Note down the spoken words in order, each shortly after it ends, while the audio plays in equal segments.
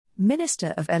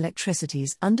Minister of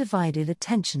Electricity's undivided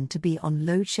attention to be on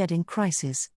load-shedding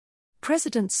crisis.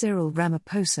 President Cyril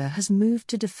Ramaphosa has moved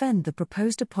to defend the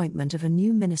proposed appointment of a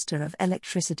new Minister of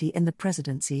Electricity in the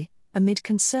presidency, amid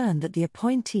concern that the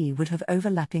appointee would have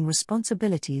overlapping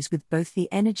responsibilities with both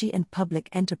the Energy and Public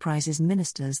Enterprises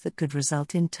ministers that could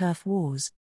result in turf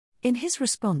wars. In his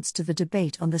response to the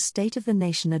debate on the State of the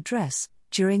Nation address,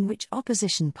 during which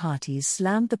opposition parties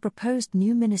slammed the proposed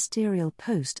new ministerial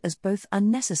post as both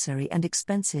unnecessary and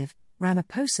expensive,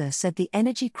 Ramaphosa said the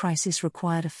energy crisis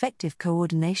required effective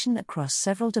coordination across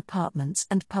several departments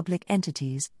and public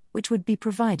entities, which would be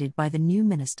provided by the new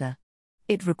minister.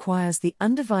 It requires the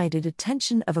undivided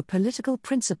attention of a political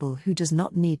principal who does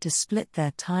not need to split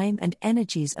their time and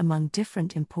energies among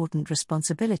different important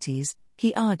responsibilities,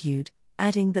 he argued,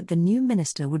 adding that the new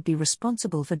minister would be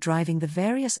responsible for driving the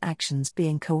various actions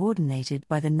being coordinated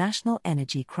by the National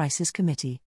Energy Crisis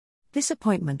Committee. This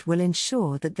appointment will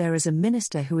ensure that there is a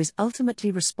minister who is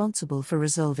ultimately responsible for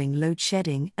resolving load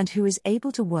shedding and who is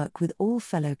able to work with all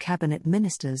fellow cabinet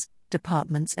ministers,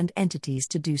 departments and entities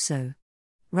to do so.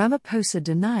 Ramaphosa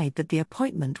denied that the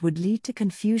appointment would lead to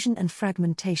confusion and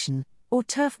fragmentation, or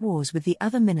turf wars with the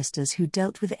other ministers who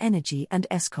dealt with energy and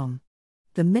Eskom.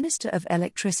 The Minister of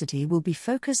Electricity will be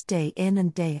focused day in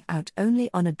and day out only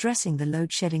on addressing the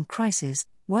load-shedding crisis,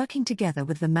 working together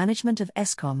with the management of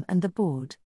Eskom and the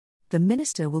board. The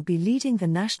minister will be leading the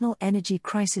National Energy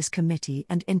Crisis Committee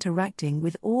and interacting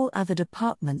with all other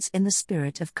departments in the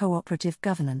spirit of cooperative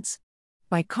governance.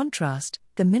 By contrast,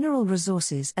 the Mineral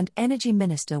Resources and Energy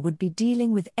Minister would be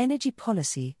dealing with energy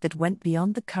policy that went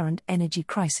beyond the current energy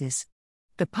crisis.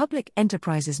 The Public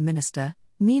Enterprises Minister,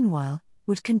 meanwhile,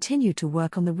 would continue to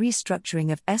work on the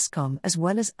restructuring of Eskom as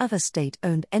well as other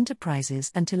state-owned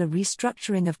enterprises until a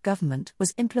restructuring of government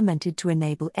was implemented to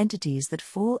enable entities that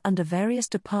fall under various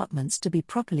departments to be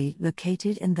properly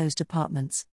located in those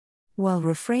departments. While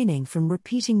refraining from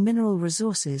repeating Mineral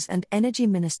Resources and Energy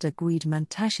Minister Gwede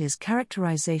Mantashe's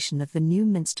characterization of the new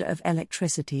Minister of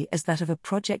Electricity as that of a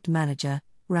project manager,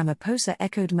 Ramaphosa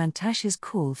echoed Mantashe's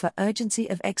call for urgency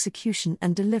of execution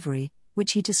and delivery,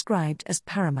 which he described as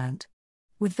paramount.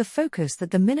 With the focus that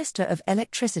the Minister of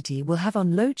Electricity will have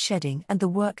on load shedding and the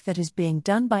work that is being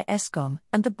done by Eskom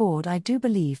and the board, I do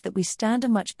believe that we stand a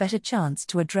much better chance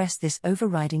to address this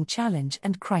overriding challenge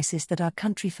and crisis that our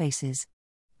country faces.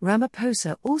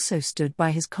 Ramaphosa also stood by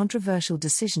his controversial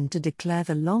decision to declare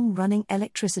the long-running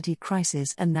electricity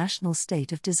crisis a national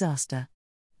state of disaster.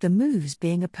 The moves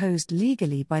being opposed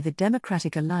legally by the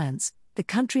Democratic Alliance, the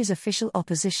country's official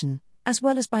opposition, as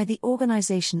well as by the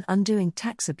organization Undoing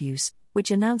Tax Abuse, which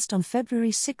announced on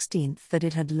February 16 that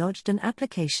it had lodged an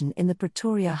application in the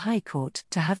Pretoria High Court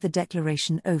to have the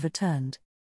declaration overturned.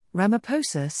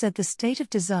 Ramaphosa said the state of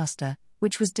disaster,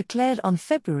 which was declared on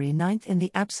February 9 in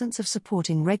the absence of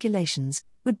supporting regulations,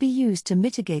 would be used to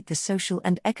mitigate the social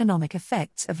and economic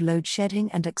effects of load shedding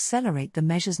and accelerate the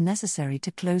measures necessary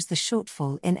to close the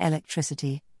shortfall in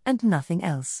electricity, and nothing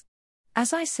else.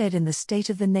 As I said in the State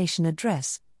of the Nation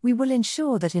address, we will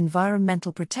ensure that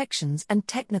environmental protections and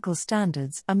technical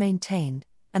standards are maintained,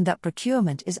 and that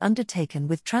procurement is undertaken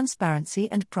with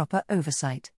transparency and proper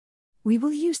oversight. We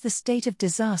will use the state of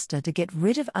disaster to get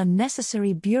rid of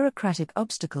unnecessary bureaucratic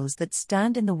obstacles that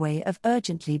stand in the way of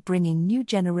urgently bringing new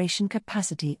generation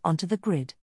capacity onto the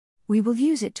grid. We will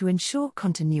use it to ensure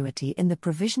continuity in the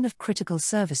provision of critical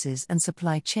services and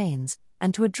supply chains,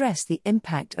 and to address the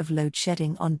impact of load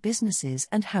shedding on businesses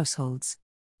and households.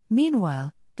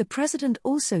 Meanwhile, the President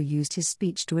also used his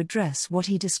speech to address what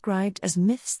he described as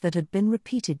myths that had been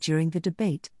repeated during the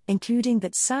debate, including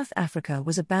that South Africa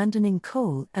was abandoning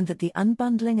coal and that the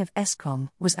unbundling of Eskom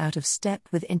was out of step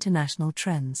with international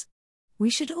trends. We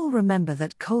should all remember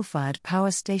that coal-fired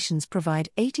power stations provide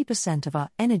 80% of our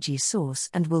energy source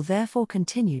and will therefore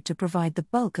continue to provide the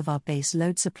bulk of our base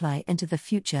load supply into the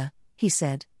future, he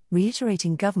said,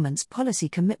 reiterating government's policy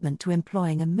commitment to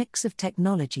employing a mix of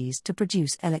technologies to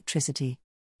produce electricity.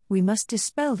 We must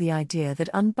dispel the idea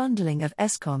that unbundling of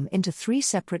Eskom into 3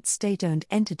 separate state-owned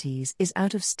entities is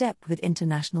out of step with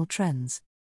international trends.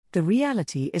 The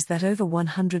reality is that over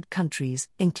 100 countries,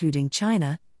 including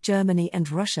China, Germany and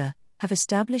Russia, have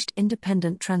established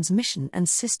independent transmission and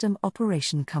system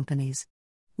operation companies.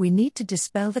 We need to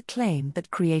dispel the claim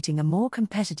that creating a more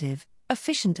competitive,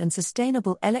 efficient and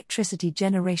sustainable electricity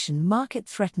generation market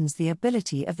threatens the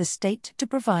ability of the state to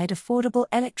provide affordable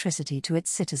electricity to its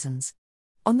citizens.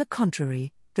 On the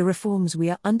contrary, the reforms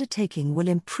we are undertaking will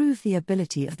improve the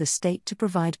ability of the state to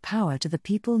provide power to the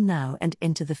people now and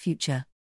into the future.